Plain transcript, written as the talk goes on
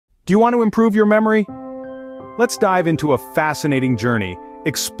Do you want to improve your memory? Let's dive into a fascinating journey,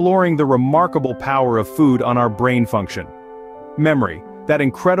 exploring the remarkable power of food on our brain function. Memory, that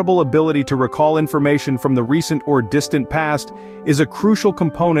incredible ability to recall information from the recent or distant past, is a crucial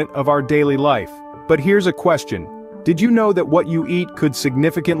component of our daily life. But here's a question. Did you know that what you eat could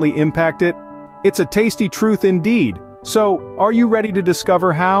significantly impact it? It's a tasty truth indeed. So, are you ready to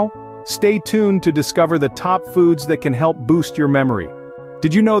discover how? Stay tuned to discover the top foods that can help boost your memory.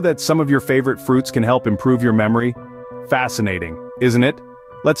 Did you know that some of your favorite fruits can help improve your memory? Fascinating, isn't it?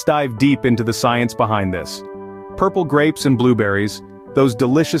 Let's dive deep into the science behind this. Purple grapes and blueberries, those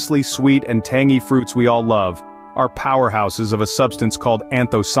deliciously sweet and tangy fruits we all love, are powerhouses of a substance called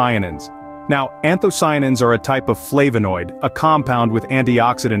anthocyanins. Now, anthocyanins are a type of flavonoid, a compound with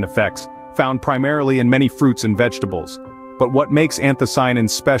antioxidant effects, found primarily in many fruits and vegetables. But what makes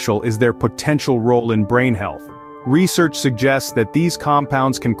anthocyanins special is their potential role in brain health. Research suggests that these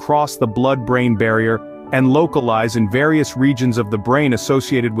compounds can cross the blood-brain barrier and localize in various regions of the brain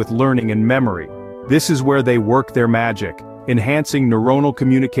associated with learning and memory. This is where they work their magic, enhancing neuronal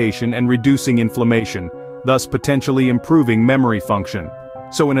communication and reducing inflammation, thus potentially improving memory function.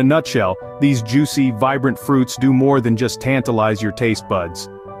 So in a nutshell, these juicy, vibrant fruits do more than just tantalize your taste buds.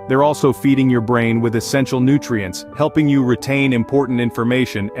 They're also feeding your brain with essential nutrients, helping you retain important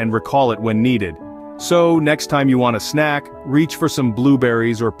information and recall it when needed. So, next time you want a snack, reach for some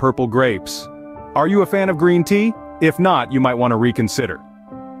blueberries or purple grapes. Are you a fan of green tea? If not, you might want to reconsider.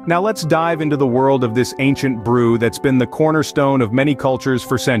 Now let's dive into the world of this ancient brew that's been the cornerstone of many cultures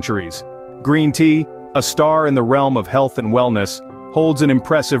for centuries. Green tea, a star in the realm of health and wellness, holds an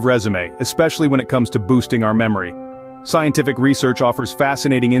impressive resume, especially when it comes to boosting our memory. Scientific research offers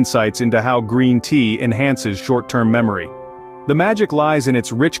fascinating insights into how green tea enhances short-term memory. The magic lies in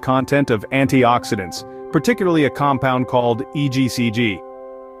its rich content of antioxidants, particularly a compound called EGCG.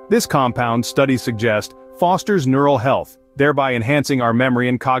 This compound, studies suggest, fosters neural health, thereby enhancing our memory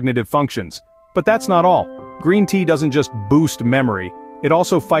and cognitive functions. But that's not all. Green tea doesn't just boost memory, it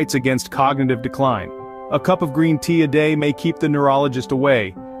also fights against cognitive decline. A cup of green tea a day may keep the neurologist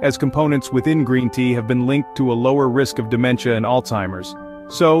away, as components within green tea have been linked to a lower risk of dementia and Alzheimer's.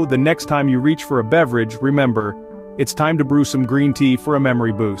 So, the next time you reach for a beverage, remember, it's time to brew some green tea for a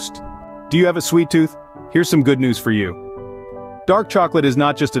memory boost. Do you have a sweet tooth? Here's some good news for you. Dark chocolate is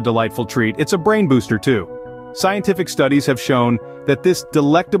not just a delightful treat, it's a brain booster too. Scientific studies have shown that this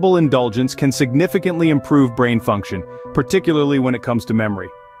delectable indulgence can significantly improve brain function, particularly when it comes to memory.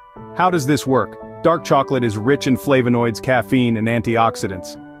 How does this work? Dark chocolate is rich in flavonoids, caffeine, and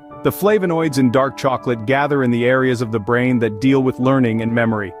antioxidants. The flavonoids in dark chocolate gather in the areas of the brain that deal with learning and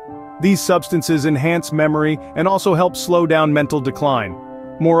memory. These substances enhance memory and also help slow down mental decline.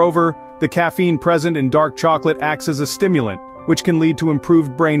 Moreover, the caffeine present in dark chocolate acts as a stimulant, which can lead to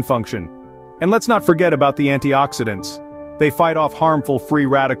improved brain function. And let's not forget about the antioxidants. They fight off harmful free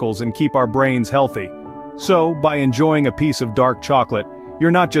radicals and keep our brains healthy. So, by enjoying a piece of dark chocolate, you're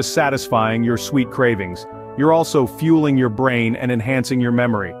not just satisfying your sweet cravings, you're also fueling your brain and enhancing your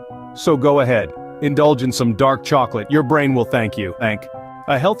memory. So go ahead, indulge in some dark chocolate, your brain will thank you.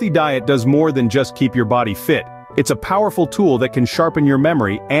 A healthy diet does more than just keep your body fit. It's a powerful tool that can sharpen your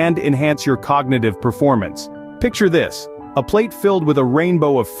memory and enhance your cognitive performance. Picture this, a plate filled with a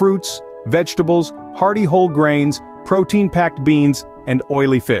rainbow of fruits, vegetables, hearty whole grains, protein-packed beans, and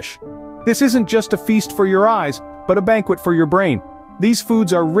oily fish. This isn't just a feast for your eyes, but a banquet for your brain. These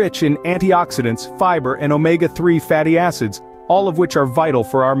foods are rich in antioxidants, fiber, and omega-3 fatty acids, all of which are vital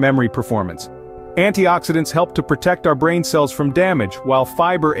for our memory performance. Antioxidants help to protect our brain cells from damage, while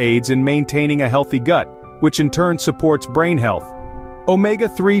fiber aids in maintaining a healthy gut, which in turn supports brain health.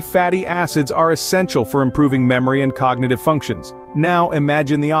 Omega-3 fatty acids are essential for improving memory and cognitive functions. Now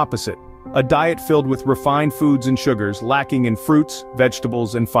imagine the opposite, a diet filled with refined foods and sugars lacking in fruits,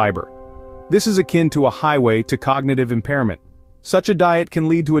 vegetables, and fiber. This is akin to a highway to cognitive impairment. Such a diet can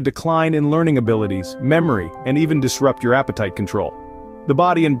lead to a decline in learning abilities, memory, and even disrupt your appetite control. The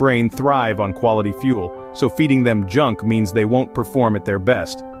body and brain thrive on quality fuel, so feeding them junk means they won't perform at their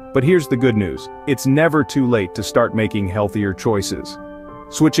best. But here's the good news, it's never too late to start making healthier choices.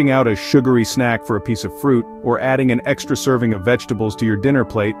 Switching out a sugary snack for a piece of fruit, or adding an extra serving of vegetables to your dinner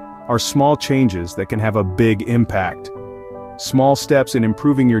plate, are small changes that can have a big impact. Small steps in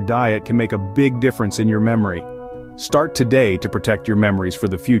improving your diet can make a big difference in your memory. Start today to protect your memories for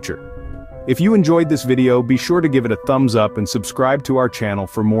the future. If you enjoyed this video, be sure to give it a thumbs up and subscribe to our channel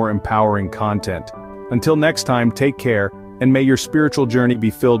for more empowering content. Until next time, take care, and may your spiritual journey be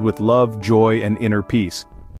filled with love, joy, and inner peace.